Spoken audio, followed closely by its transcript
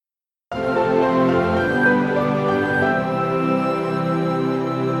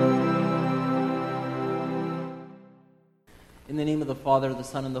name of the Father, the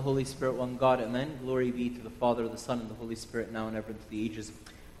Son, and the Holy Spirit, one God, amen. Glory be to the Father, the Son, and the Holy Spirit, now and ever, to the ages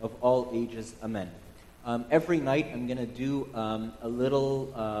of all ages, amen. Every night I'm going to do a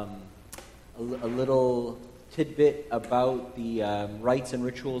little tidbit about the rites and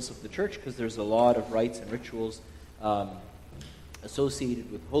rituals of the church, because there's a lot of rites and rituals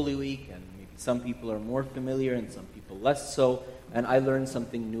associated with Holy Week, and maybe some people are more familiar and some people less so, and I learn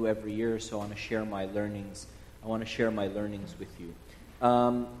something new every year, so I want to share my learnings. With you.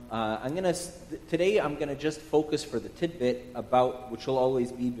 Today I'm going to just focus for the tidbit about, which will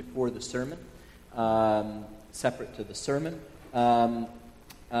always be before the sermon, separate to the sermon. I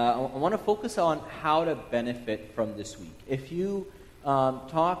want to focus on how to benefit from this week. If you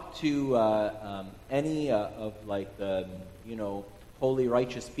talk to any of the holy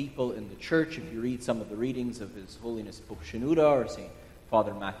righteous people in the church, if you read some of the readings of His Holiness Pope Shenouda or St.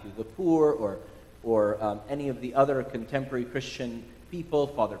 Father Matthew Lepore or any of the other contemporary Christian people,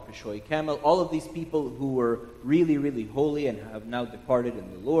 Father Pishoy Kamel, all of these people who were really, really holy and have now departed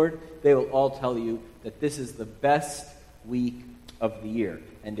in the Lord, they will all tell you that this is the best week of the year.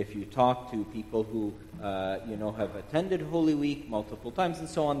 And if you talk to people who, have attended Holy Week multiple times and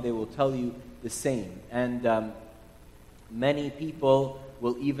so on, they will tell you the same. And many people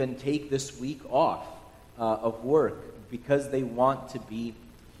will even take this week off of work because they want to be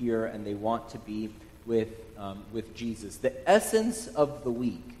here and they want to be with Jesus. The essence of the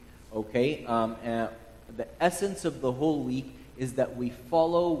week, the essence of the whole week is that we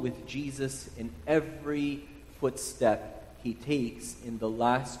follow with Jesus in every footstep He takes in the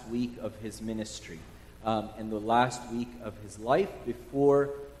last week of His ministry, in the last week of His life before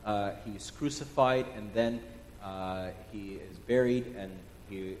He is crucified, and then He is buried and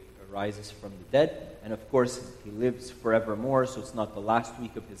He rises from the dead, and of course He lives forevermore, so it's not the last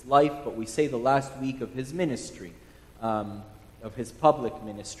week of His life, but we say the last week of His ministry, of His public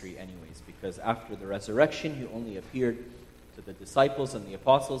ministry anyways, because after the resurrection He only appeared to the disciples and the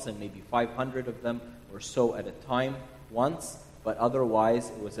apostles, and maybe 500 of them or so at a time once, but otherwise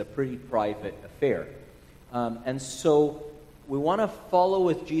it was a pretty private affair. And so we want to follow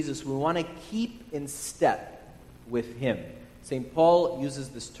with Jesus, we want to keep in step with Him. St. Paul uses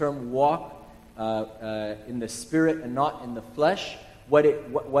this term, walk in the Spirit and not in the flesh.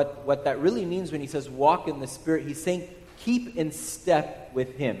 What that really means when he says walk in the Spirit, he's saying keep in step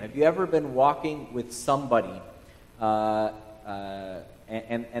with Him. Have you ever been walking with somebody and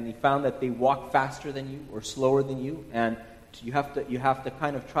you found that they walk faster than you or slower than you, and you have to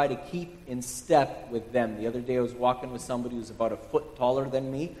kind of try to keep in step with them? The other day I was walking with somebody who's about a foot taller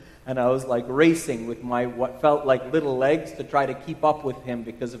than me, and I was like racing with my what felt like little legs to try to keep up with him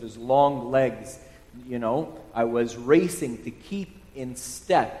because of his long legs. I was racing to keep in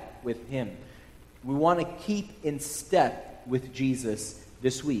step with Him. We want to keep in step with Jesus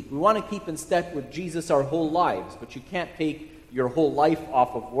this week. We want to keep in step with Jesus our whole lives, but you can't take your whole life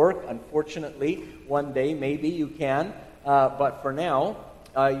off of work. Unfortunately, one day maybe you can, but for now,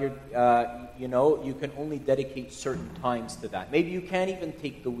 you can only dedicate certain times to that. Maybe you can't even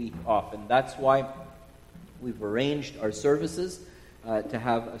take the week off, and that's why we've arranged our services to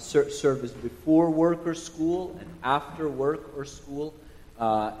have a service before work or school and after work or school,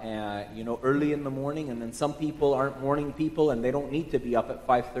 early in the morning. And then some people aren't morning people and they don't need to be up at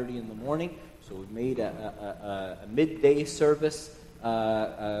 5:30 in the morning, so we've made a midday service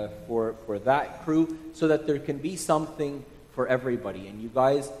for that crew so that there can be something for everybody. And you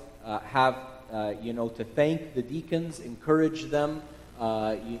guys have to thank the deacons, encourage them,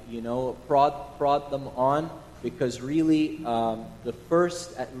 prod them on, because really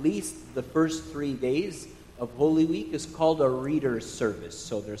at least the first 3 days of Holy Week is called a reader's service.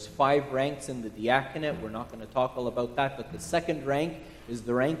 So there's 5 ranks in the diaconate. We're not going to talk all about that, but the second rank is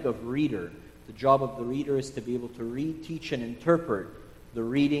the rank of reader. The job of the reader is to be able to read, teach, and interpret the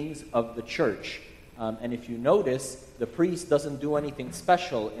readings of the church. And if you notice, the priest doesn't do anything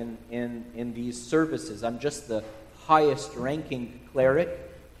special in these services. I'm just the highest ranking cleric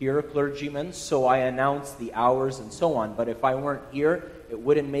here, a clergyman, so I announce the hours and so on. But if I weren't here, it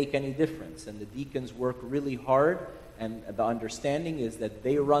wouldn't make any difference. And the deacons work really hard, and the understanding is that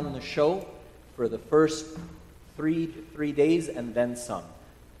they run the show for the first three days and then some.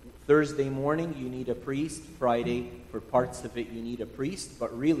 Thursday morning, you need a priest. Friday, for parts of it, you need a priest.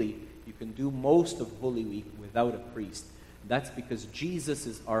 But really, you can do most of Holy Week without a priest. That's because Jesus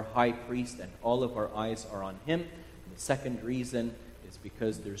is our high priest and all of our eyes are on Him. And the second reason is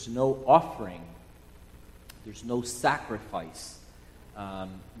because there's no offering, there's no sacrifice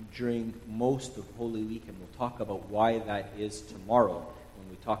during most of Holy Week, and we'll talk about why that is tomorrow when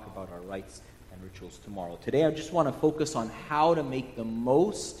we talk about our rites and rituals tomorrow. Today I just want to focus on how to make the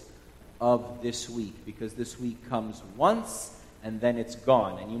most of this week, because this week comes once and then it's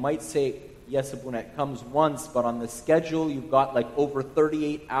gone. And you might say, yes, Abuna, it comes once, but on the schedule you've got like over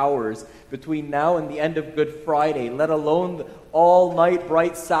 38 hours between now and the end of Good Friday, let alone the all-night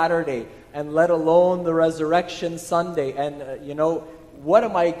bright Saturday, and let alone the Resurrection Sunday. And, what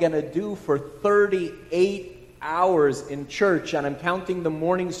am I going to do for 38 hours in church? And I'm counting the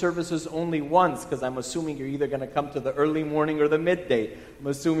morning services only once, because I'm assuming you're either going to come to the early morning or the midday. I'm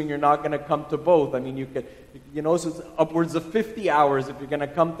assuming you're not going to come to both. I mean, you could, so it's upwards of 50 hours if you're going to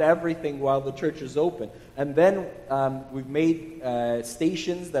come to everything while the church is open. And then we've made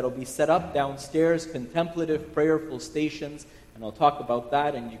stations that'll be set up downstairs, contemplative, prayerful stations, and I'll talk about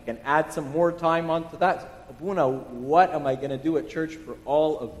that, and you can add some more time onto that. Abuna, what am I going to do at church for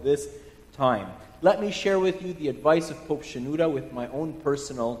all of this time? Let me share with you the advice of Pope Shenouda with my own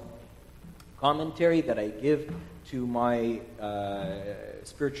personal commentary that I give to my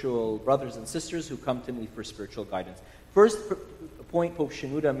spiritual brothers and sisters who come to me for spiritual guidance. First point Pope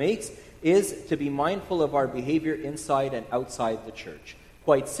Shenouda makes is to be mindful of our behavior inside and outside the church.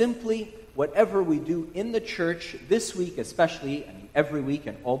 Quite simply, whatever we do in the church this week especially, every week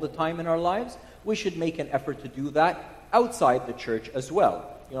and all the time in our lives, we should make an effort to do that outside the church as well.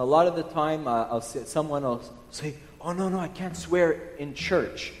 A lot of the time, someone will say, oh, no, I can't swear in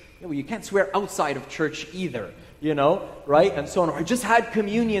church. You can't swear outside of church either, right? And so on. I just had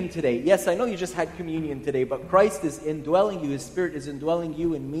communion today. Yes, I know you just had communion today, but Christ is indwelling you. His Spirit is indwelling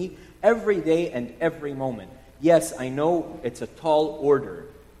you and me every day and every moment. Yes, I know it's a tall order.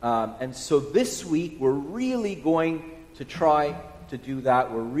 And so this week, we're really going to try to do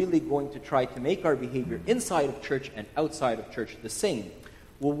that. We're really going to try to make our behavior inside of church and outside of church the same.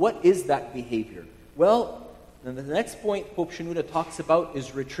 Well, what is that behavior? Well, the next point Pope Shenouda talks about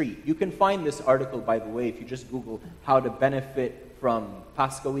is retreat. You can find this article, by the way, if you just Google how to benefit from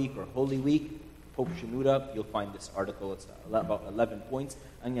Paschal Week or Holy Week, Pope Shenouda, you'll find this article. It's about 11 points.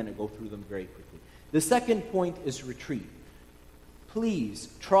 I'm going to go through them very quickly. The second point is retreat. Please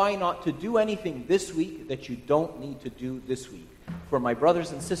try not to do anything this week that you don't need to do this week. For my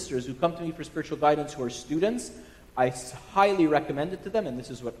brothers and sisters who come to me for spiritual guidance who are students, I highly recommend it to them, and this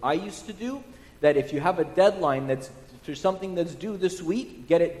is what I used to do, that if you have a deadline that's for something that's due this week,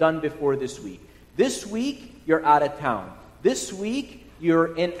 get it done before this week. This week, you're out of town. This week,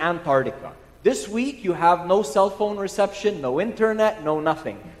 you're in Antarctica. This week, you have no cell phone reception, no internet, no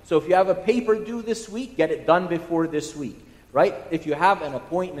nothing. So if you have a paper due this week, get it done before this week, right? If you have an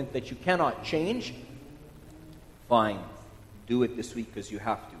appointment that you cannot change, fine. Do it this week because you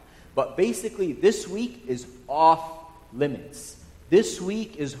have to. But basically, this week is off limits. This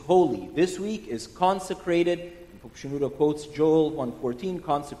week is holy. This week is consecrated. Pope Shenouda quotes Joel 1:14,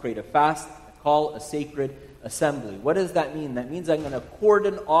 consecrate a fast, call a sacred assembly. What does that mean? That means I'm going to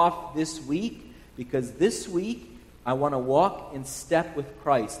cordon off this week, because this week I want to walk in step with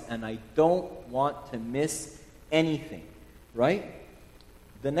Christ, and I don't want to miss anything, right?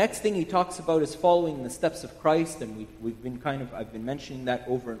 The next thing he talks about is following the steps of Christ, and I've been mentioning that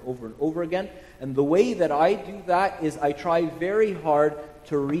over and over and over again. And the way that I do that is I try very hard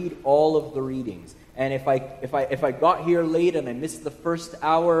to read all of the readings. And if I got here late and I missed the first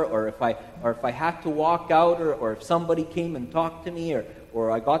hour, or if I had to walk out, or if somebody came and talked to me,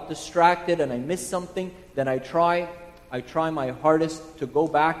 or I got distracted and I missed something, then I try my hardest to go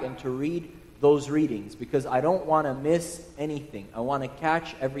back and to read those readings, because I don't want to miss anything. I want to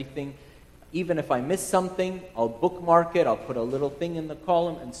catch everything. Even if I miss something, I'll bookmark it, I'll put a little thing in the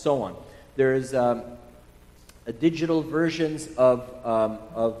column, and so on. There's a digital versions of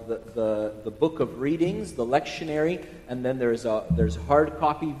the book of readings, the lectionary, and then there's hard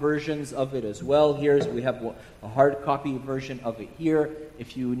copy versions of it as well. We have a hard copy version of it here.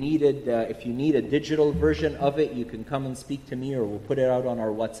 If you need a digital version of it, you can come and speak to me, or we'll put it out on our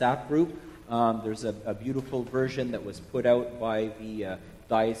WhatsApp group. There's a beautiful version that was put out by the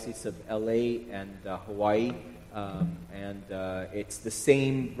Diocese of LA and Hawaii, and it's the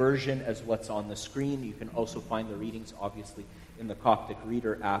same version as what's on the screen. You can also find the readings, obviously, in the Coptic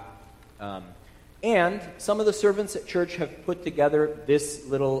Reader app. And some of the servants at church have put together this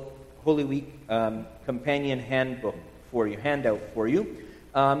little Holy Week companion handout for you.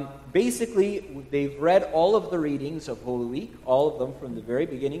 Basically, they've read all of the readings of Holy Week, all of them from the very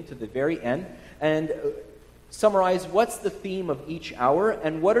beginning to the very end, and summarize what's the theme of each hour,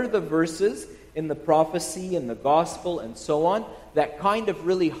 and what are the verses in the prophecy and the gospel and so on that kind of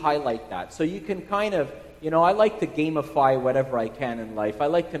really highlight that. So you can kind of, I like to gamify whatever I can in life. I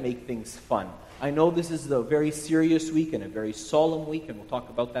like to make things fun. I know this is a very serious week and a very solemn week, and we'll talk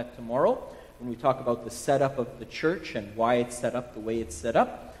about that tomorrow. when we talk about the setup of the church and why it's set up the way it's set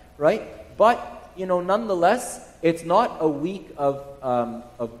up, right? But, nonetheless, it's not a week of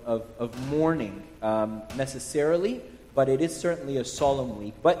mourning necessarily, but it is certainly a solemn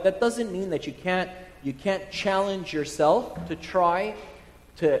week. But that doesn't mean that you can't challenge yourself to try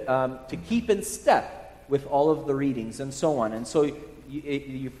to keep in step with all of the readings and so on. And so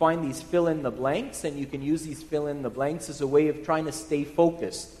you find these fill-in-the-blanks, and you can use these fill-in-the-blanks as a way of trying to stay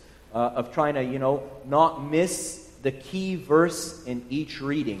focused, of trying to, not miss the key verse in each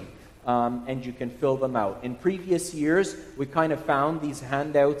reading, and you can fill them out. In previous years, we kind of found these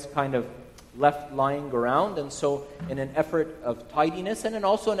handouts kind of left lying around, and so in an effort of tidiness, and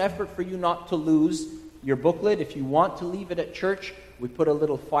also an effort for you not to lose your booklet, if you want to leave it at church, we put a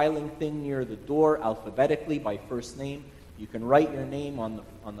little filing thing near the door, alphabetically by first name. You can write your name on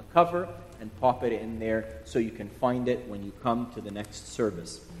the cover and pop it in there so you can find it when you come to the next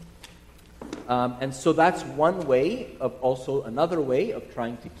service. And so that's one way another way of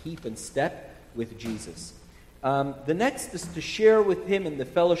trying to keep in step with Jesus. The next is to share with him in the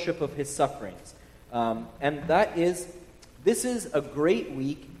fellowship of his sufferings. And this is a great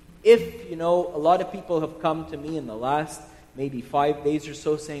week. If, a lot of people have come to me in the last maybe 5 days or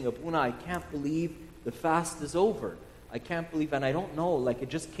so saying, Abuna, I can't believe the fast is over. I can't believe, and I don't know, it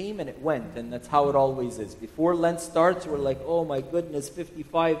just came and it went, and that's how it always is. Before Lent starts, we're like, oh my goodness,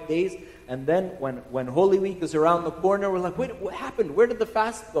 55 days, and then when Holy Week is around the corner, we're like, wait, what happened? Where did the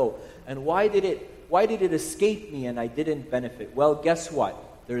fast go? And why did it escape me and I didn't benefit? Well, guess what?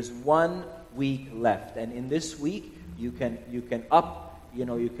 There's 1 week left, and in this week, you can up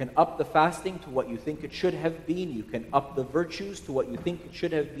the fasting to what you think it should have been, you can up the virtues to what you think it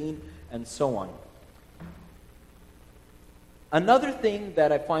should have been, and so on. Another thing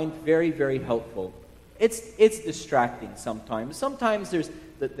that I find very, very helpful, it's distracting sometimes. Sometimes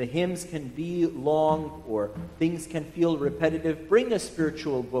the hymns can be long or things can feel repetitive. Bring a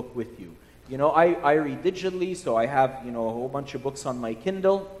spiritual book with you. I read digitally, so I have, a whole bunch of books on my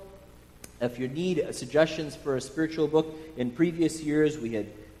Kindle. If you need suggestions for a spiritual book, in previous years we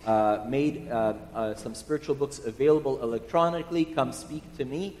had made some spiritual books available electronically. Come speak to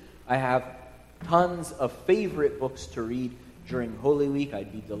me. I have tons of favorite books to read during Holy Week.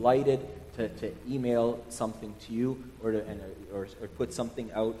 I'd be delighted to email something to you or put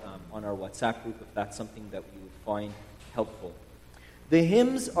something out on our WhatsApp group if that's something that you would find helpful. The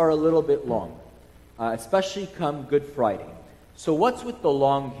hymns are a little bit long, especially come Good Friday. So what's with the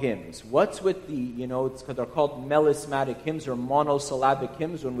long hymns? What's with they're called melismatic hymns or monosyllabic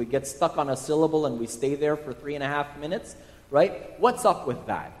hymns when we get stuck on a syllable and we stay there for 3.5 minutes, right? What's up with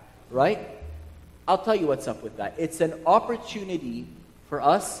that, right? I'll tell you what's up with that. It's an opportunity for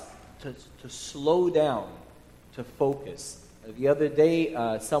us to slow down, to focus. The other day,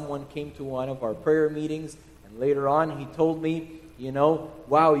 someone came to one of our prayer meetings, and later on he told me,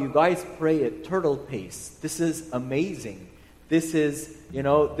 wow, you guys pray at turtle pace. This is amazing. This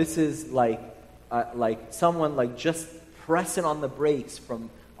is like someone just pressing on the brakes from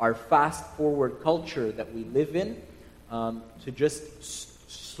our fast-forward culture that we live in, to just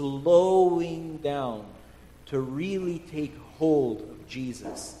slowing down to really take hold of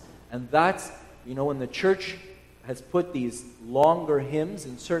Jesus. And that's, when the church has put these longer hymns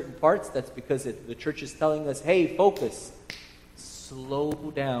in certain parts, that's because the church is telling us, hey, focus, slow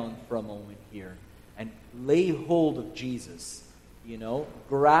down for a moment here and lay hold of Jesus,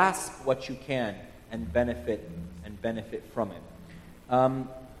 grasp what you can and benefit from it.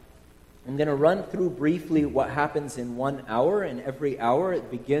 I'm going to run through briefly what happens in 1 hour, and every hour it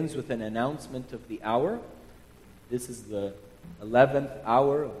begins with an announcement of the hour. This is the 11th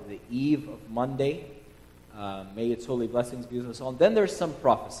hour of the eve of Monday. May its holy blessings be with us all. And then there's some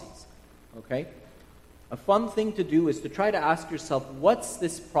prophecies, okay? A fun thing to do is to try to ask yourself, what's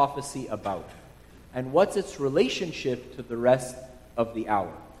this prophecy about? And what's its relationship to the rest of the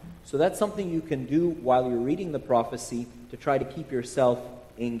hour? So that's something you can do while you're reading the prophecy to try to keep yourself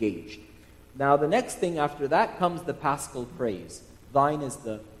engaged. Now, the next thing after that comes the Paschal praise. Thine is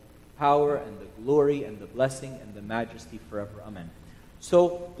the power and the glory and the blessing and the majesty forever. Amen.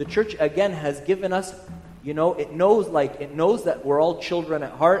 So the church again has given us, it knows that we're all children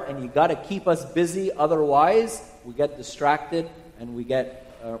at heart, and you got to keep us busy. Otherwise, we get distracted and we get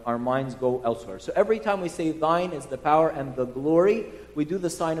our minds go elsewhere. So every time we say thine is the power and the glory, we do the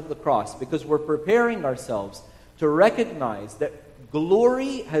sign of the cross because we're preparing ourselves to recognize that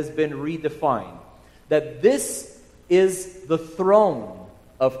glory has been redefined. That this is the throne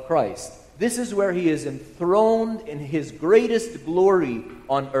of Christ. This is where he is enthroned in his greatest glory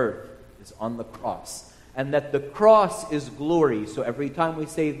on earth, is on the cross. and that the cross is glory. So every time we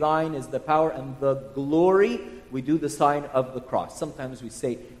say thine is the power and the glory, we do the sign of the cross. Sometimes we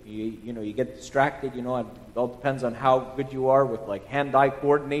say, you get distracted, it all depends on how good you are with like hand-eye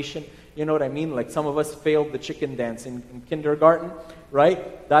coordination. You know what I mean? Like some of us failed the chicken dance in kindergarten,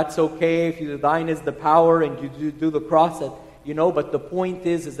 right? That's okay if thine is the power and you do the cross, but the point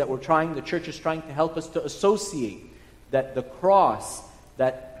is that the church is trying to help us to associate that the cross,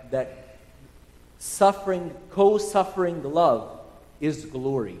 that suffering, co-suffering the love is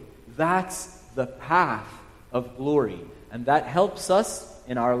glory. That's the path of glory. And that helps us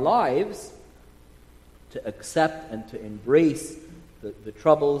in our lives to accept and to embrace the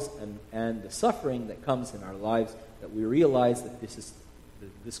troubles and the suffering that comes in our lives, that we realize that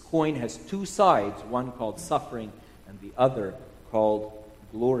this coin has two sides, one called suffering and the other called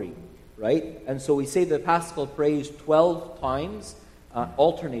glory, right? And so we say the Paschal praise 12 times,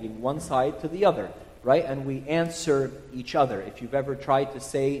 alternating one side to the other, right? And we answer each other. If you've ever tried to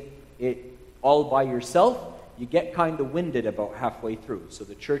say it all by yourself, you get kind of winded about halfway through. So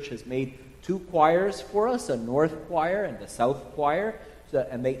the church has made two choirs for us, a north choir and a south choir,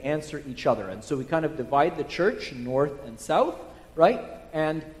 and they answer each other. And so we kind of divide the church, north and south, right?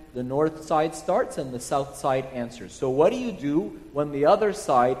 And the north side starts and the south side answers. So what do you do when the other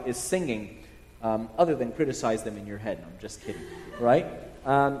side is singing, other than criticize them in your head? No, I'm just kidding, right?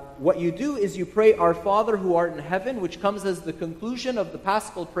 What you do is you pray, Our Father who art in heaven, which comes as the conclusion of the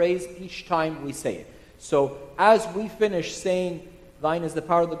Paschal praise each time we say it. So as we finish saying, thine is the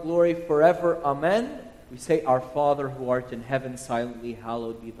power, the glory, forever, amen, we say, Our Father who art in heaven, silently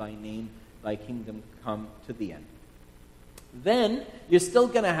hallowed be thy name, thy kingdom come, to the end. Then you're still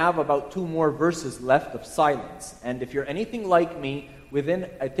going to have about 2 more verses left of silence. And if you're anything like me,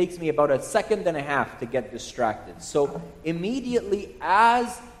 it takes me about 1.5 seconds to get distracted. So immediately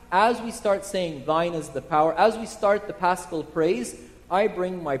as we start saying, thine is the power, as we start the Paschal praise, I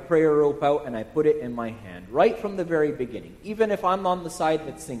bring my prayer rope out and I put it in my hand, right from the very beginning, even if I'm on the side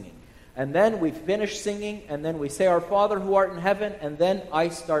that's singing. And then we finish singing, and then we say, Our Father who art in heaven, and then I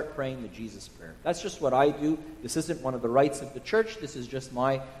start praying the Jesus prayer. That's just what I do. This isn't one of the rites of the church. This is just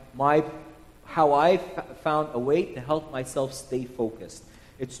how I found a way to help myself stay focused.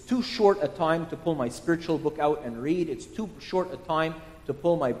 It's too short a time to pull my spiritual book out and read. It's too short a time to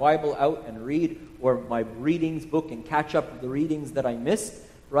pull my Bible out and read, or my readings book and catch up with the readings that I missed,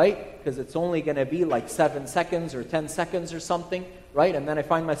 right? Because it's only going to be like 7 seconds or 10 seconds or something, right? And then I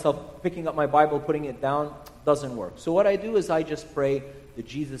find myself picking up my Bible, putting it down. Doesn't work. So what I do is I just pray the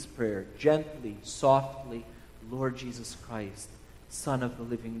Jesus prayer, gently, softly. Lord Jesus Christ, Son of the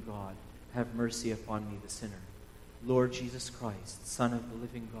living God, have mercy upon me, the sinner. Lord Jesus Christ, Son of the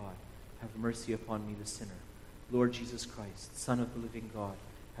living God, have mercy upon me, the sinner. Lord Jesus Christ, Son of the living God,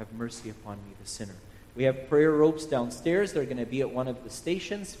 have mercy upon me, the sinner. We have prayer ropes downstairs. They're going to be at one of the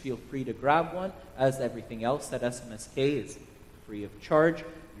stations. Feel free to grab one. As everything else, that SMSK is free of charge.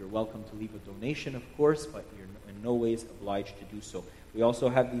 You're welcome to leave a donation, of course, but you're in no ways obliged to do so. We also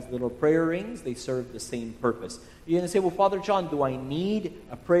have these little prayer rings. They serve the same purpose. You're going to say, well, Father John, do I need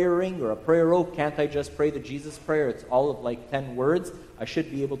a prayer ring or a prayer rope? Can't I just pray the Jesus prayer? It's all of like 10 words. I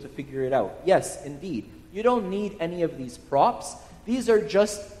should be able to figure it out. Yes, indeed. You don't need any of these props. These are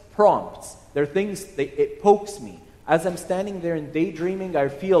just prompts. They're things, it pokes me. As I'm standing there and daydreaming, I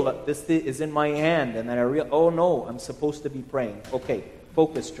feel that this is in my hand. And then I realize, oh no, I'm supposed to be praying. Okay,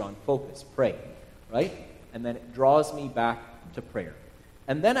 focus, John, focus, pray. Right? And then it draws me back to prayer.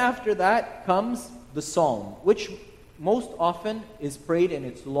 And then after that comes the psalm, which most often is prayed in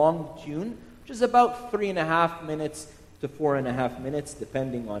its long tune, which is about 3.5 minutes to 4.5 minutes,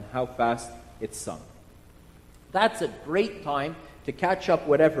 depending on how fast it's sung. That's a great time to catch up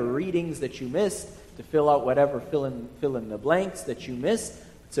whatever readings that you missed, to fill out whatever fill in the blanks that you missed.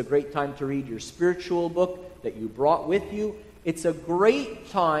 It's a great time to read your spiritual book that you brought with you. It's a great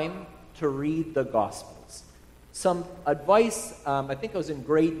time to read the Gospels. Some advice, I think I was in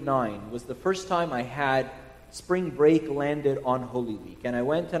grade 9, was the first time I had spring break landed on Holy Week. And I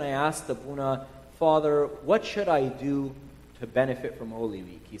went and I asked Abuna, Father, what should I do to benefit from Holy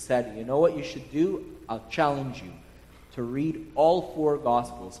Week? He said, you know what you should do? I'll challenge you to read all 4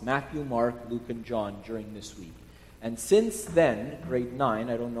 Gospels, Matthew, Mark, Luke, and John, during this week. And since then, grade 9,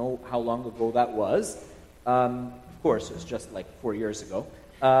 I don't know how long ago that was. Of course, it was just like 4 years ago.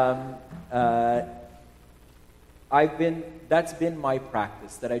 That's been my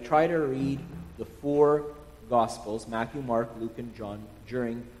practice, that I try to read the 4 Gospels, Matthew, Mark, Luke, and John,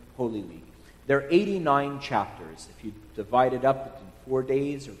 during Holy Week. There are 89 chapters. If you divide it up into 4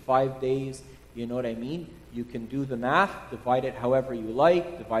 days or 5 days, You know what I mean? You can do the math, divide it however you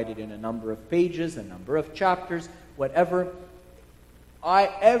like, divide it in a number of pages, a number of chapters, whatever.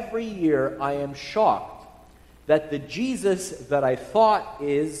 Every year I am shocked that the Jesus that I thought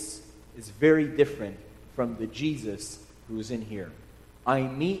is very different from the Jesus who's in here. I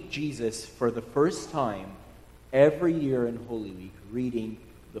meet Jesus for the first time every year in Holy Week reading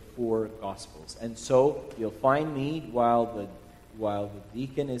the 4 Gospels. And so you'll find me while the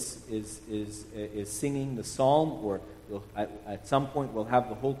deacon is singing the psalm, or at some point we'll have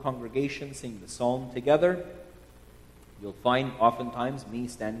the whole congregation sing the psalm together. You'll find oftentimes me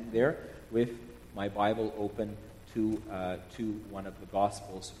standing there with my Bible open to one of the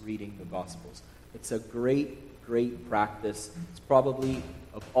Gospels, reading the Gospels. It's a great, great practice. It's probably,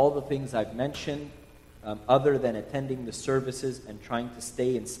 of all the things I've mentioned, other than attending the services and trying to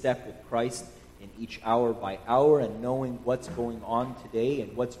stay in step with Christ in each hour by hour and knowing what's going on today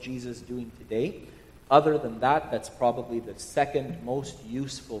and what's Jesus doing today, other than that, that's probably the second most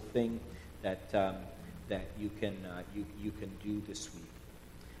useful thing that you can do this week.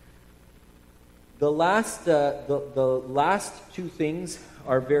 The last 2 things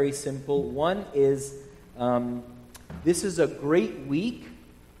are very simple. One is this is a great week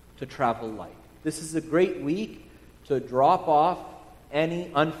to travel light. This is a great week to drop off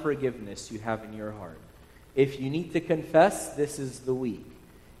any unforgiveness you have in your heart. If you need to confess, this is the week.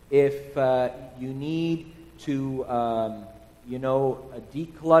 If you need to,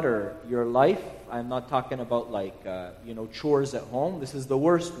 declutter your life, I'm not talking about chores at home. This is the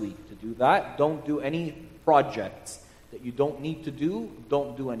worst week to do that. Don't do any projects that you don't need to do.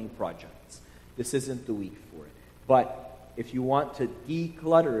 Don't do any projects. This isn't the week for it. But if you want to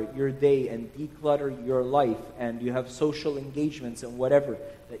declutter your day and declutter your life, and you have social engagements and whatever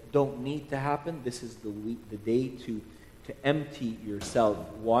that don't need to happen, this is the week, the day to empty yourself.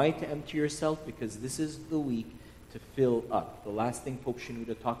 Why to empty yourself? Because this is the week to fill up. The last thing Pope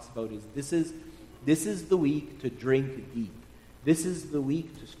Shenouda talks about is this is the week to drink deep. This is the week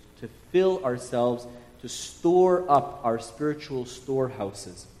to fill ourselves, to store up our spiritual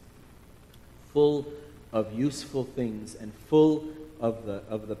storehouses full of useful things and full of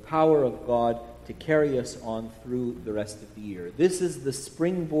the power of God to carry us on through the rest of the year. This is the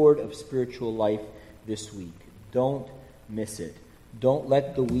springboard of spiritual life this week. Don't miss it. Don't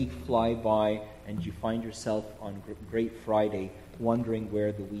let the week fly by and you find yourself on Great Friday wondering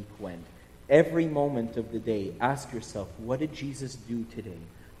where the week went. Every moment of the day, ask yourself, what did Jesus do today?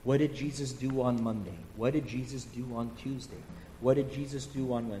 What did Jesus do on Monday? What did Jesus do on Tuesday? What did Jesus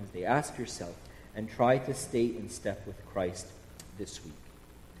do on Wednesday? Ask yourself, and try to stay in step with Christ this week.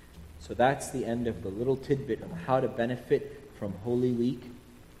 So that's the end of the little tidbit of how to benefit from Holy Week.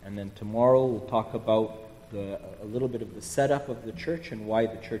 And then tomorrow we'll talk about a little bit of the setup of the church and why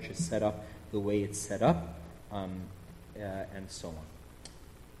the church is set up the way it's set up, and so on.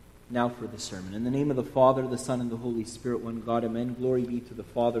 Now for the sermon. In the name of the Father, the Son, and the Holy Spirit, one God, amen. Glory be to the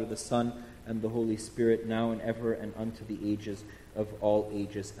Father, the Son, and the Holy Spirit, now and ever, and unto the ages of all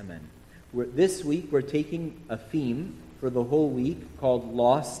ages, amen. This week we're taking a theme for the whole week called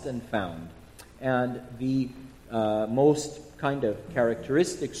Lost and Found. And the most kind of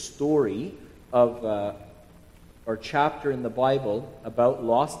characteristic story of or chapter in the Bible about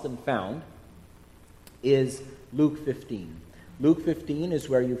lost and found is Luke 15. Luke 15 is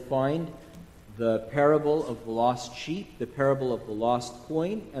where you find the parable of the lost sheep, the parable of the lost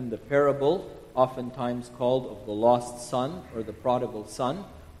coin, and the parable, oftentimes called, of the lost son or the prodigal son.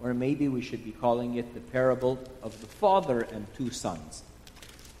 Or maybe we should be calling it the parable of the father and 2 sons.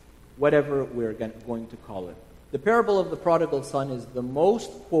 Whatever we're going to call it. The parable of the prodigal son is the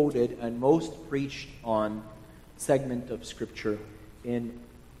most quoted and most preached on segment of Scripture in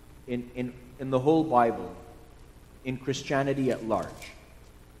the whole Bible, in Christianity at large.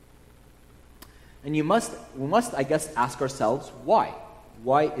 And we must, I guess, ask ourselves, why?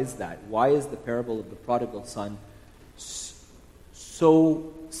 Why is that? Why is the parable of the prodigal son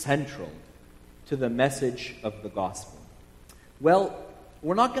so central to the message of the gospel? Well,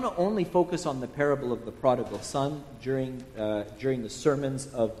 we're not going to only focus on the parable of the prodigal son during the sermons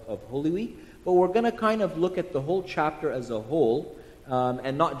of Holy Week, but we're going to kind of look at the whole chapter as a whole,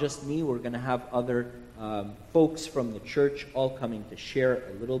 and not just me. We're going to have other folks from the church all coming to share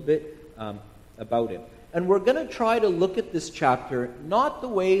a little bit about it. And we're going to try to look at this chapter not the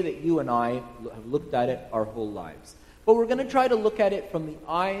way that you and I have looked at it our whole lives, but we're going to try to look at it from the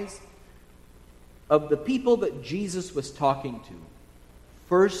eyes of the people that Jesus was talking to,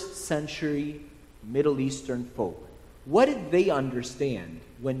 first century Middle Eastern folk. What did they understand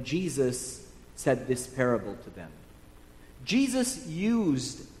when Jesus said this parable to them? Jesus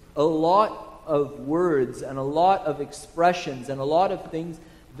used a lot of words and a lot of expressions and a lot of things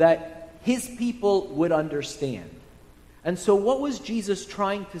that his people would understand. And so what was Jesus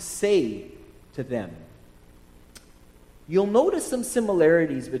trying to say to them? You'll notice some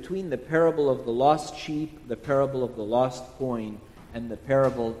similarities between the parable of the lost sheep, the parable of the lost coin, and the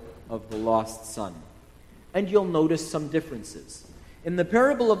parable of the lost son. And you'll notice some differences. In the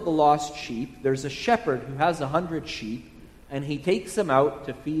parable of the lost sheep, there's a shepherd who has 100 sheep, and he takes them out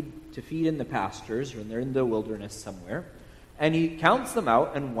to feed in the pastures, or they're in the wilderness somewhere, and he counts them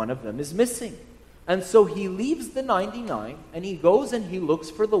out, and one of them is missing. And so he leaves the 99, and he goes and he looks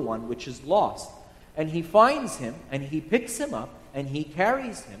for the one which is lost. And he finds him, and he picks him up, and he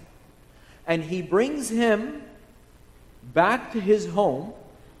carries him, and he brings him back to his home,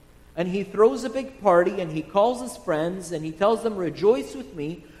 and he throws a big party, and he calls his friends, and he tells them, "Rejoice with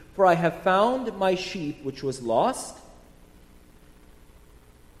me, for I have found my sheep which was lost."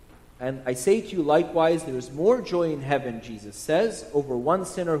 And I say to you likewise, there is more joy in heaven, Jesus says, over one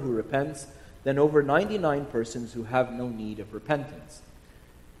sinner who repents than over 99 persons who have no need of repentance.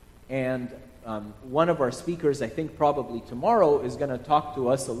 And one of our speakers, I think probably tomorrow, is going to talk to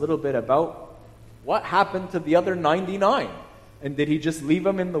us a little bit about what happened to the other 99. And did he just leave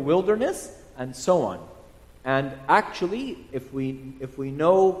them in the wilderness? And so on. And actually, if we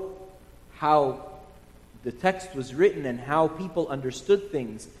know how the text was written and how people understood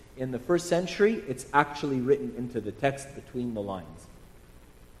things in the first century, it's actually written into the text between the lines.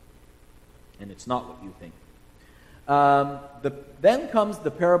 And it's not what you think. Then comes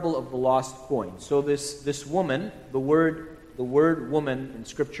the parable of the lost coin. So this woman, the word woman in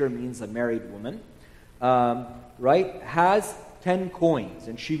Scripture means a married woman, right, has 10 coins,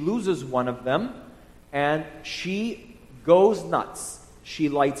 and she loses one of them, and she goes nuts. She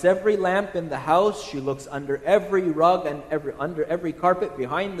lights every lamp in the house. She looks under every rug and under every carpet,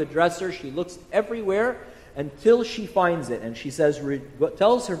 behind the dresser. She looks everywhere until she finds it. And she says,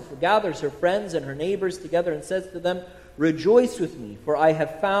 gathers her friends and her neighbors together and says to them, "Rejoice with me, for I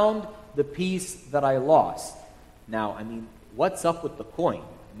have found the piece that I lost." Now, I mean, what's up with the coin?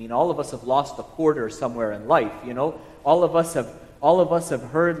 I mean, all of us have lost a quarter somewhere in life, you know. All of us have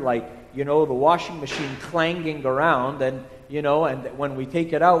heard, like, you know, the washing machine clanging around, and you know, and when we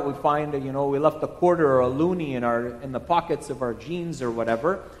take it out, we find that, you know, we left a quarter or a loonie in the pockets of our jeans or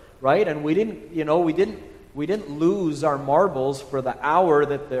whatever, right? And we didn't lose our marbles for the hour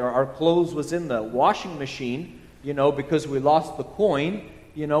that our clothes was in the washing machine, you know, because we lost the coin.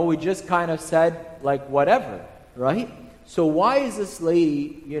 You know, we just kind of said, like, whatever, right? So why is this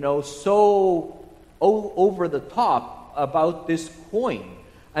lady, you know, so over the top about this coin?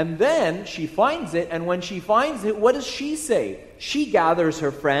 And then she finds it, and when she finds it, what does she say? She gathers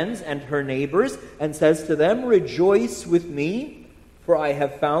her friends and her neighbors and says to them, "Rejoice with me, for I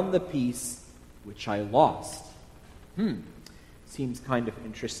have found the piece which I lost." Seems kind of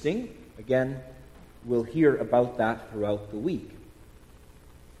interesting. Again, we'll hear about that throughout the week.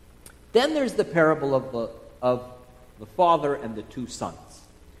 Then there's the parable of the father and the two sons.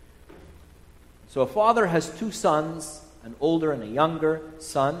 So a father has two sons, an older and a younger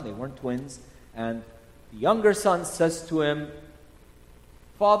son. They weren't twins. And the younger son says to him,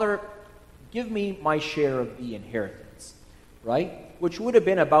 "Father, give me my share of the inheritance," right? Which would have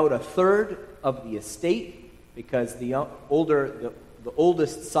been about a third of the estate, because the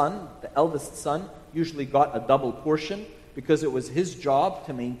oldest son, the eldest son, usually got a double portion, because it was his job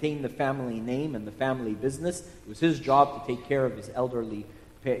to maintain the family name and the family business. It was his job to take care of his elderly,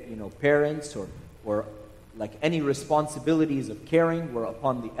 parents, or like any responsibilities of caring were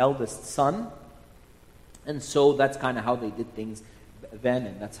upon the eldest son. And so that's kind of how they did things then,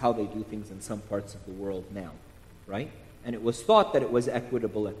 and that's how they do things in some parts of the world now, right? And it was thought that it was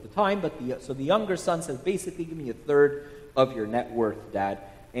equitable at the time, so the younger son says, basically, give me a third of your net worth, Dad.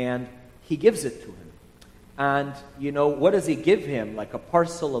 And he gives it to him. And, you know, what does he give him? Like a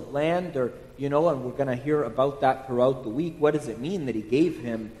parcel of land, or, you know, and we're going to hear about that throughout the week. What does it mean that he gave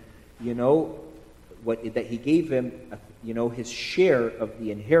him, you know, that he gave him, you know, his share of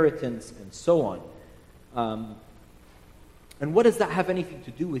the inheritance and so on. And what does that have anything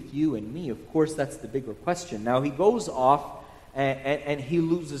to do with you and me? Of course, that's the bigger question. Now, he goes off and he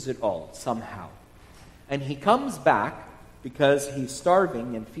loses it all somehow. And he comes back because he's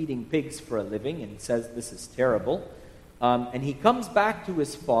starving and feeding pigs for a living, and he says, "This is terrible." And he comes back to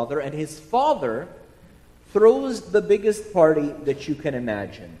his father, and his father throws the biggest party that you can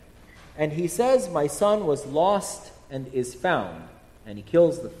imagine. And he says, "My son was lost and is found." And he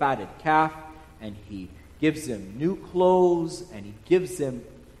kills the fatted calf, and he gives him new clothes, and he gives him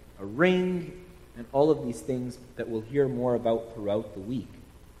a ring, and all of these things that we'll hear more about throughout the week.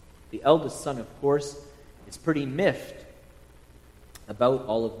 The eldest son, of course, is pretty miffed about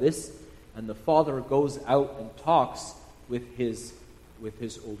all of this, and the father goes out and talks with his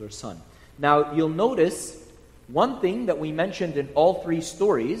older son. Now, you'll notice one thing that we mentioned in all three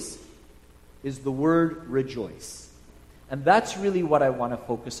stories is the word rejoice. And that's really what I want to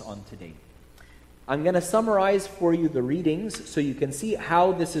focus on today. I'm going to summarize for you the readings so you can see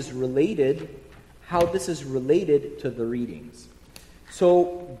how this is related to the readings.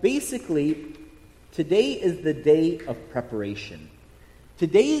 So basically, today is the day of preparation.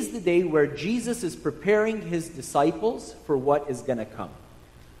 Today is the day where Jesus is preparing his disciples for what is going to come.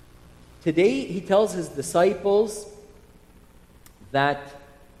 Today, he tells his disciples that,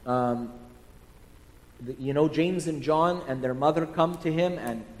 James and John and their mother come to him,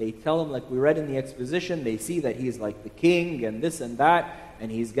 and they tell him, like we read in the exposition, they see that he's like the king and this and that, and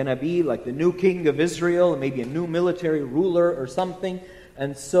he's going to be like the new king of Israel, maybe a new military ruler or something.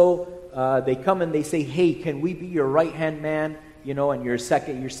 And so they come and they say, hey, can we be your right-hand man? And you're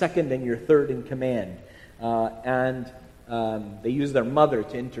second and you're third in command. They use their mother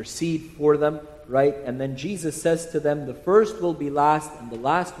to intercede for them, right? And then Jesus says to them, the first will be last and the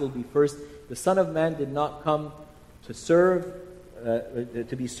last will be first. The Son of Man did not come to serve,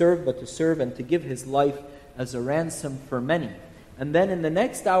 to be served, but to serve and to give his life as a ransom for many. And then in the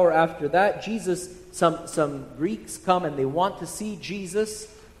next hour after that, some Greeks come and they want to see Jesus,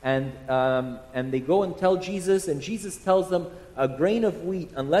 and they go and tell Jesus, and Jesus tells them, a grain of wheat,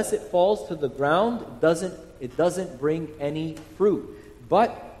 unless it falls to the ground, it doesn't bring any fruit.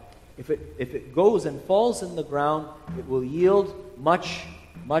 But if it goes and falls in the ground, it will yield much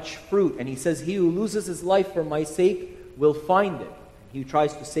fruit. And he says, he who loses his life for my sake will find it. He who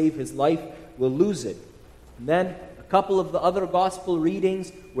tries to save his life will lose it. And then a couple of the other gospel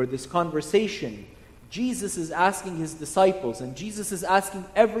readings where this conversation, Jesus is asking his disciples, and Jesus is asking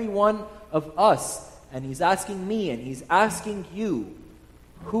every one of us, and he's asking me, and he's asking you,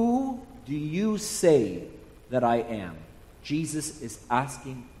 who do you say that I am? Jesus is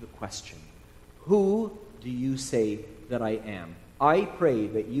asking the question. Who do you say that I am? I pray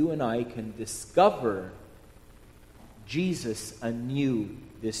that you and I can discover Jesus anew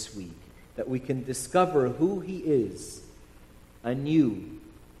this week. That we can discover who he is anew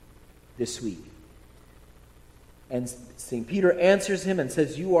this week. And St. Peter answers him and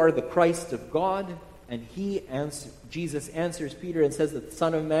says, you are the Christ of God. And Jesus answers Peter and says that the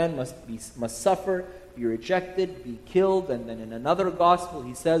Son of Man must suffer, be rejected, be killed. And then in another gospel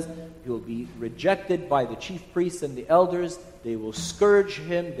he says he will be rejected by the chief priests and the elders. They will scourge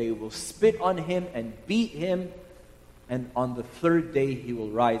him, they will spit on him and beat him. And on the third day he will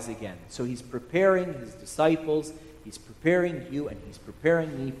rise again. So he's preparing his disciples, he's preparing you, and he's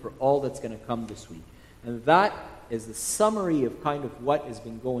preparing me for all that's going to come this week. And that is the summary of kind of what has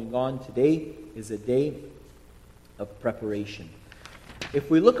been going on. Today is a day of preparation. If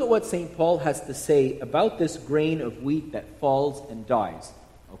we look at what St. Paul has to say about this grain of wheat that falls and dies,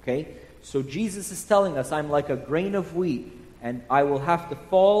 okay? So Jesus is telling us, I'm like a grain of wheat, and I will have to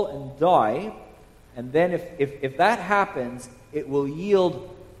fall and die, and then if that happens, it will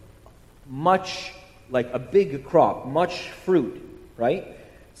yield much, like a big crop, much fruit, right?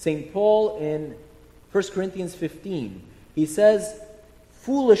 St. Paul in 1 Corinthians 15, he says,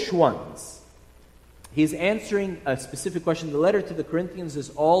 foolish ones. He's answering a specific question. The letter to the Corinthians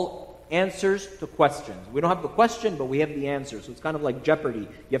is all answers to questions. We don't have the question, but we have the answer. So it's kind of like Jeopardy.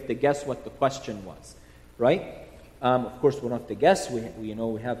 You have to guess what the question was, right? Of course, we don't have to guess. We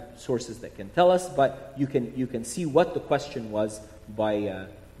have sources that can tell us, but you can see what the question was by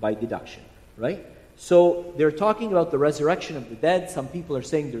deduction, right? So they're talking about the resurrection of the dead. Some people are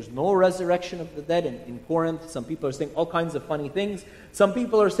saying there's no resurrection of the dead in Corinth. Some people are saying all kinds of funny things. Some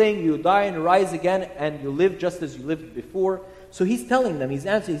people are saying you die and rise again and you live just as you lived before. So he's telling them, he's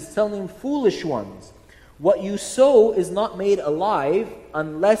telling them, foolish ones, what you sow is not made alive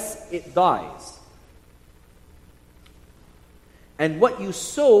unless it dies. And what you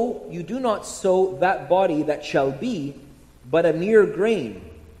sow, you do not sow that body that shall be, but a mere grain,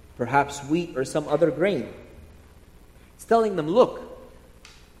 perhaps wheat or some other grain. He's telling them, look,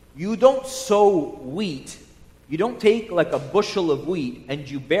 you don't sow wheat. You don't take like a bushel of wheat and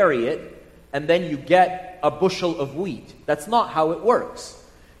you bury it, and then you get a bushel of wheat. That's not how it works.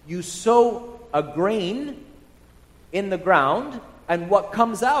 You sow a grain in the ground, and what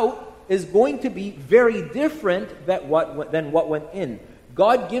comes out is going to be very different than what went in.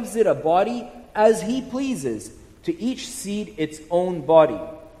 God gives it a body as he pleases, to each seed its own body.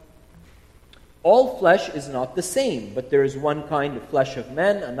 All flesh is not the same, but there is one kind of flesh of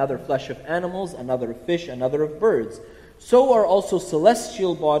men, another flesh of animals, another of fish, another of birds. So are also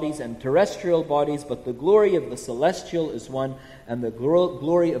celestial bodies and terrestrial bodies, but the glory of the celestial is one, and the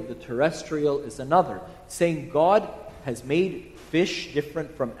glory of the terrestrial is another. Saying God has made fish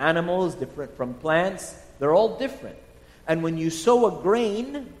different from animals, different from plants. They're all different. And when you sow a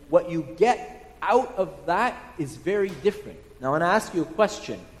grain, what you get out of that is very different. Now I want to ask you a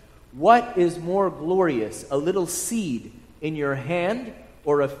question. What is more glorious, a little seed in your hand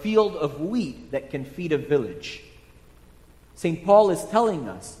or a field of wheat that can feed a village? St. Paul is telling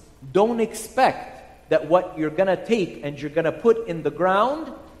us, don't expect that what you're going to take and you're going to put in the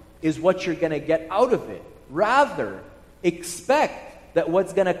ground is what you're going to get out of it. Rather, expect that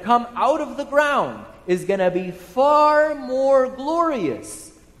what's going to come out of the ground is going to be far more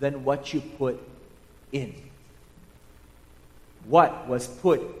glorious than what you put in. What was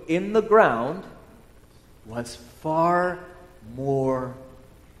put in the ground was far more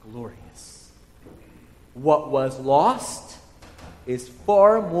glorious. What was lost is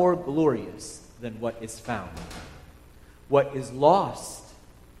far more glorious than what is found. What is lost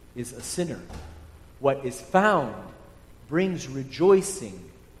is a sinner. What is found brings rejoicing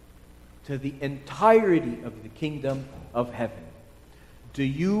to the entirety of the kingdom of heaven. Do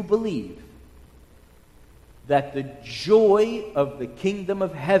you believe that the joy of the kingdom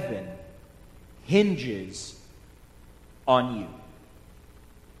of heaven hinges on you?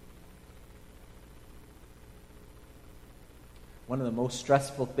 One of the most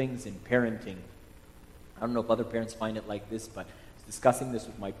stressful things in parenting, I don't know if other parents find it like this, but I was discussing this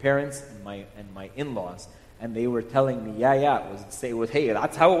with my parents and my in-laws, and they were telling me, hey,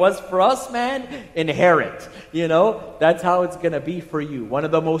 that's how it was for us, man. Inherit, that's how it's going to be for you. One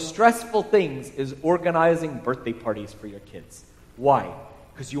of the most stressful things is organizing birthday parties for your kids. Why?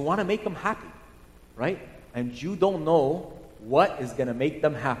 Because you want to make them happy, right? And you don't know what is going to make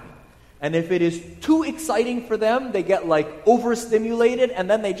them happy. And if it is too exciting for them, they get overstimulated, and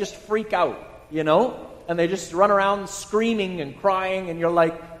then they just freak out, and they just run around screaming and crying, and you're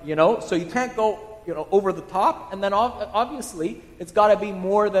so you can't go over the top, and then obviously it's got to be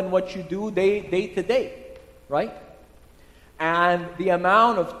more than what you do day to day, right? And the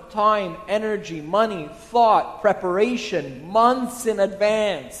amount of time, energy, money, thought, preparation, months in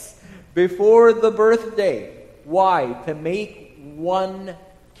advance before the birthday. Why? To make one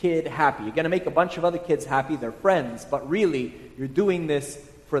kid happy. You're going to make a bunch of other kids happy, they're friends, but really you're doing this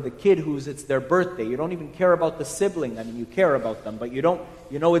for the kid it's their birthday. You don't even care about the sibling. I mean, you care about them, but you don't,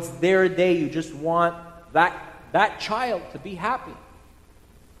 it's their day. You just want that child to be happy.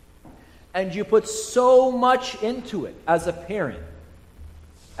 And you put so much into it as a parent,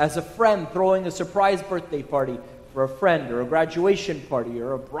 as a friend throwing a surprise birthday party for a friend, or a graduation party,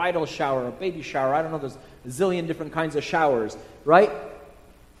 or a bridal shower, or a baby shower. I don't know, there's a zillion different kinds of showers, right?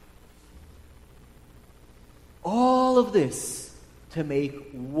 All of this to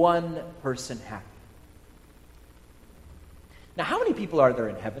make one person happy. Now, how many people are there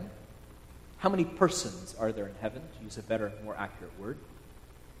in heaven? How many persons are there in heaven, to use a better, more accurate word?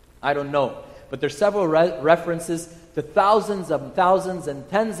 I don't know. But there's several references to thousands of thousands and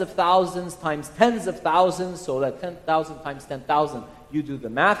tens of thousands times tens of thousands, so that 10,000 times 10,000, you do the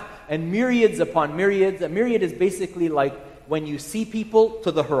math, and myriads upon myriads. A myriad is basically like when you see people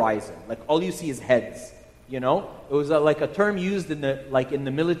to the horizon. Like all you see is heads. It was like a term used in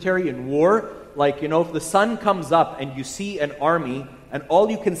the military in war. If the sun comes up and you see an army and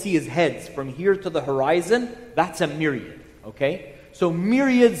all you can see is heads from here to the horizon, that's a myriad, okay? So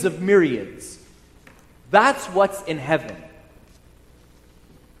myriads of myriads. That's what's in heaven.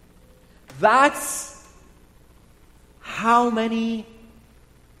 That's how many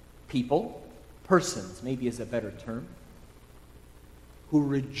people, persons maybe is a better term, who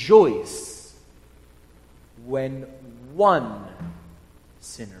rejoice when one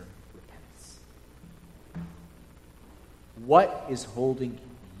sinner repents. What is holding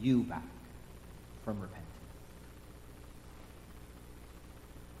you back from repenting?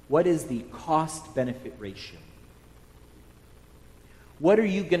 What is the cost-benefit ratio? What are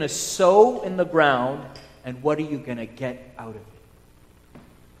you going to sow in the ground, and what are you going to get out of it?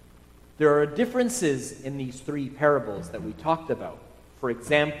 There are differences in these three parables that we talked about. For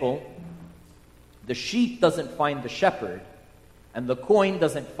example, the sheep doesn't find the shepherd, and the coin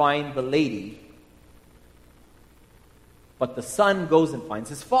doesn't find the lady, but the son goes and finds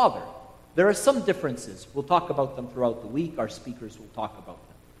his father. There are some differences. We'll talk about them throughout the week. Our speakers will talk about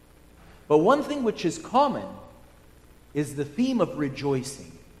them. But one thing which is common is the theme of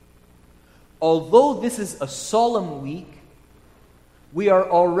rejoicing. Although this is a solemn week, we are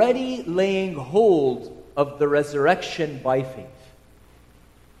already laying hold of the resurrection by faith.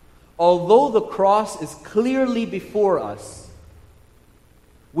 although the cross is clearly before us,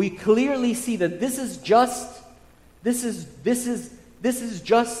 we clearly see that this is just the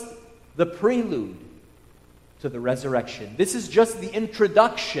prelude to the resurrection. This is just the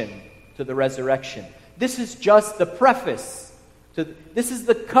introduction to the resurrection. This is just the preface to this is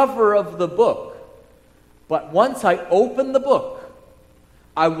the cover of the book. But once I open the book,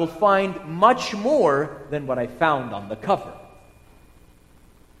 I will find much more than what I found on the cover.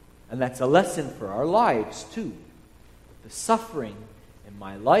 And that's a lesson for our lives too. The suffering in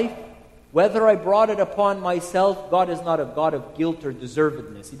my life, whether I brought it upon myself, God is not a God of guilt or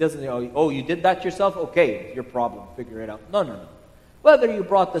deservedness. He doesn't say, oh, you did that yourself? Okay, it's your problem. Figure it out. No. Whether you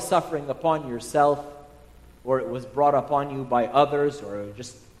brought the suffering upon yourself, or it was brought upon you by others, or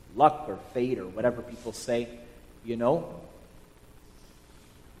just luck or fate or whatever people say,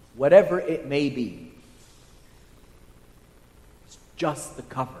 whatever it may be, it's just the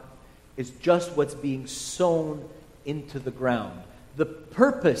cover. It's just what's being sown into the ground. The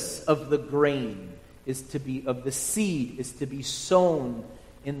purpose of the grain of the seed is to be sown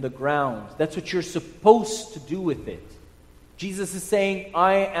in the ground. That's what you're supposed to do with it. Jesus is saying,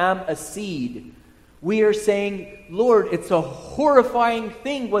 I am a seed. We are saying, Lord, it's a horrifying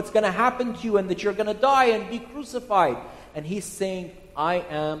thing what's going to happen to you and that you're going to die and be crucified. And he's saying, I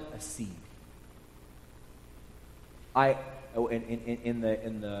am a seed. In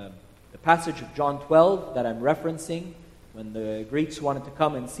the passage of John 12 that I'm referencing, when the Greeks wanted to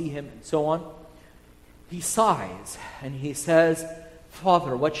come and see him and so on, he sighs and he says,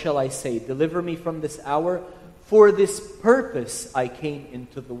 Father, what shall I say? Deliver me from this hour. For this purpose I came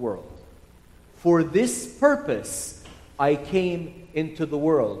into the world. For this purpose I came into the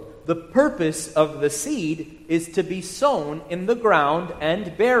world. The purpose of the seed is to be sown in the ground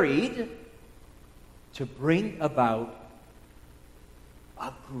and buried to bring about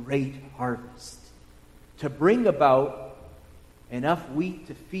a great harvest. To bring about enough wheat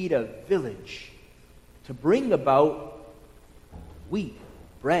to feed a village. To bring about wheat,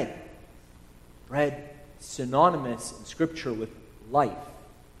 bread. Bread synonymous in Scripture with life.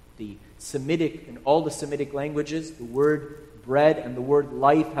 The Semitic, in all the Semitic languages, the word bread and the word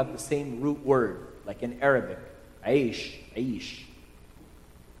life have the same root word, like in Arabic, aish.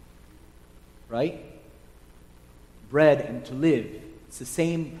 Right? Bread and to live. It's the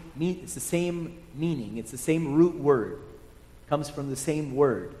same meaning. It's the same root word. It comes from the same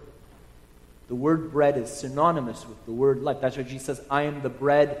word. The word bread is synonymous with the word life. That's why Jesus says, I am the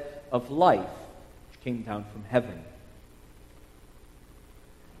bread of life, which came down from heaven.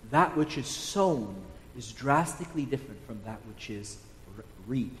 That which is sown is drastically different from that which is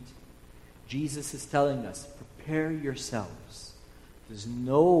reaped. Jesus is telling us, prepare yourselves. There's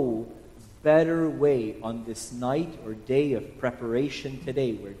no better way on this night or day of preparation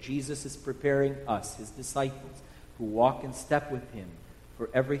today where Jesus is preparing us, his disciples, who walk in step with him for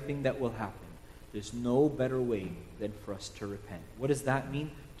everything that will happen. There's no better way than for us to repent. What does that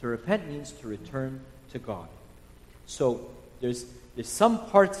mean? To repent means to return to God. So there's some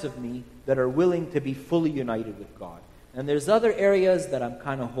parts of me that are willing to be fully united with God. And there's other areas that I'm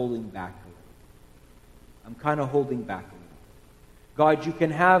kind of holding back a little. God, you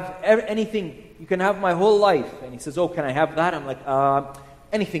can have anything. You can have my whole life. And he says, oh, can I have that? I'm like,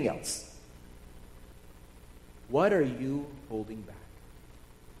 anything else. What are you holding back?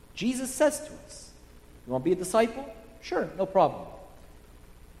 Jesus says to us, you want to be a disciple? Sure, no problem.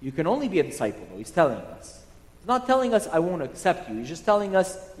 You can only be a disciple, though, he's telling us. He's not telling us, I won't accept you. He's just telling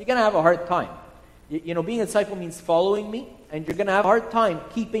us, you're going to have a hard time. Being a disciple means following me, and you're going to have a hard time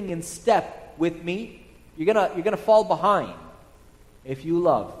keeping in step with me. You're going to fall behind if you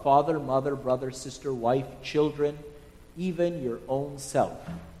love father, mother, brother, sister, wife, children, even your own self.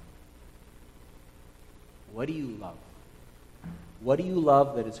 What do you love? What do you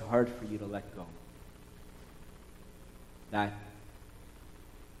love that is hard for you to let go? That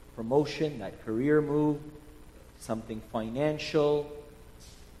promotion, that career move, something financial,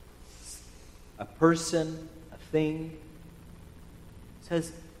 a person, a thing.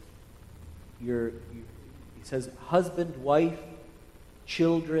 It says husband, wife,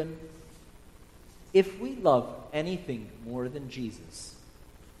 children. If we love anything more than Jesus,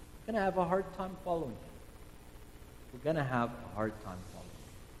 we're going to have a hard time following him. We're going to have a hard time following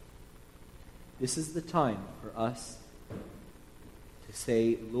him. This is the time for us to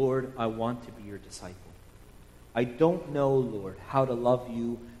say, Lord, I want to be your disciple. I don't know, Lord, how to love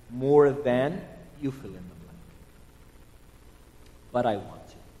you more than you fill in the blank. But I want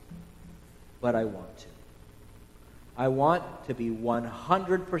to. I want to be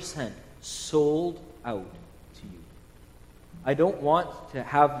 100% sold out to you. I don't want to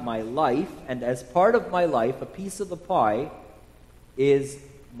have my life, and as part of my life, a piece of the pie is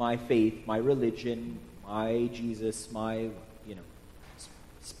my faith, my religion, my Jesus, my,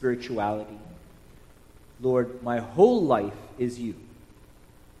 spirituality. Lord, my whole life is you.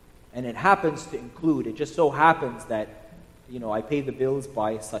 And it happens to include, it just so happens that, I pay the bills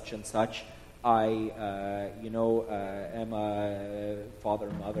by such and such. I, am a father,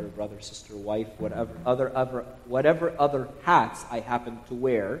 mother, brother, sister, wife, whatever other hats I happen to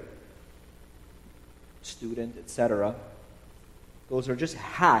wear, student, etc. Those are just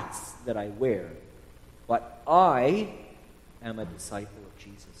hats that I wear. But I am a disciple of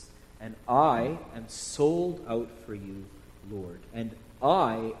Jesus. And I am sold out for you, Lord. And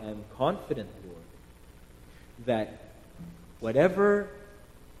I am confident, Lord, that whatever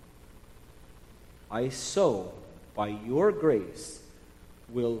I sow by your grace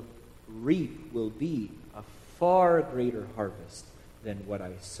will be a far greater harvest than what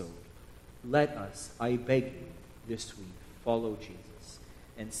I sowed. Let us, I beg you, this week, follow Jesus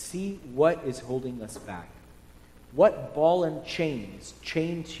and see what is holding us back. What ball and chains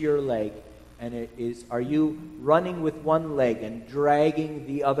chained to your leg, and are you running with one leg and dragging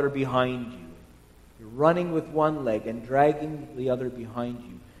the other behind you? You're running with one leg and dragging the other behind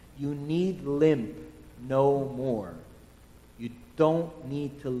you. You need limp no more. You don't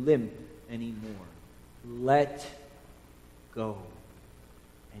need to limp anymore. Let go.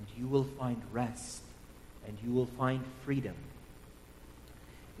 And you will find rest. And you will find freedom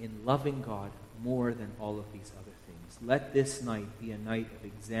in loving God more than all of these other things. Let this night be a night of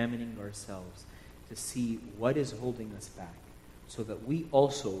examining ourselves to see what is holding us back, so that we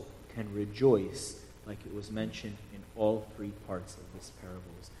also can rejoice like it was mentioned in all three parts of this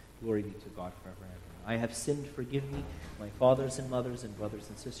parables. Glory be to God forever and ever. I have sinned, forgive me. My fathers and mothers and brothers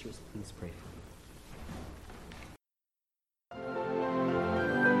and sisters, please pray for me.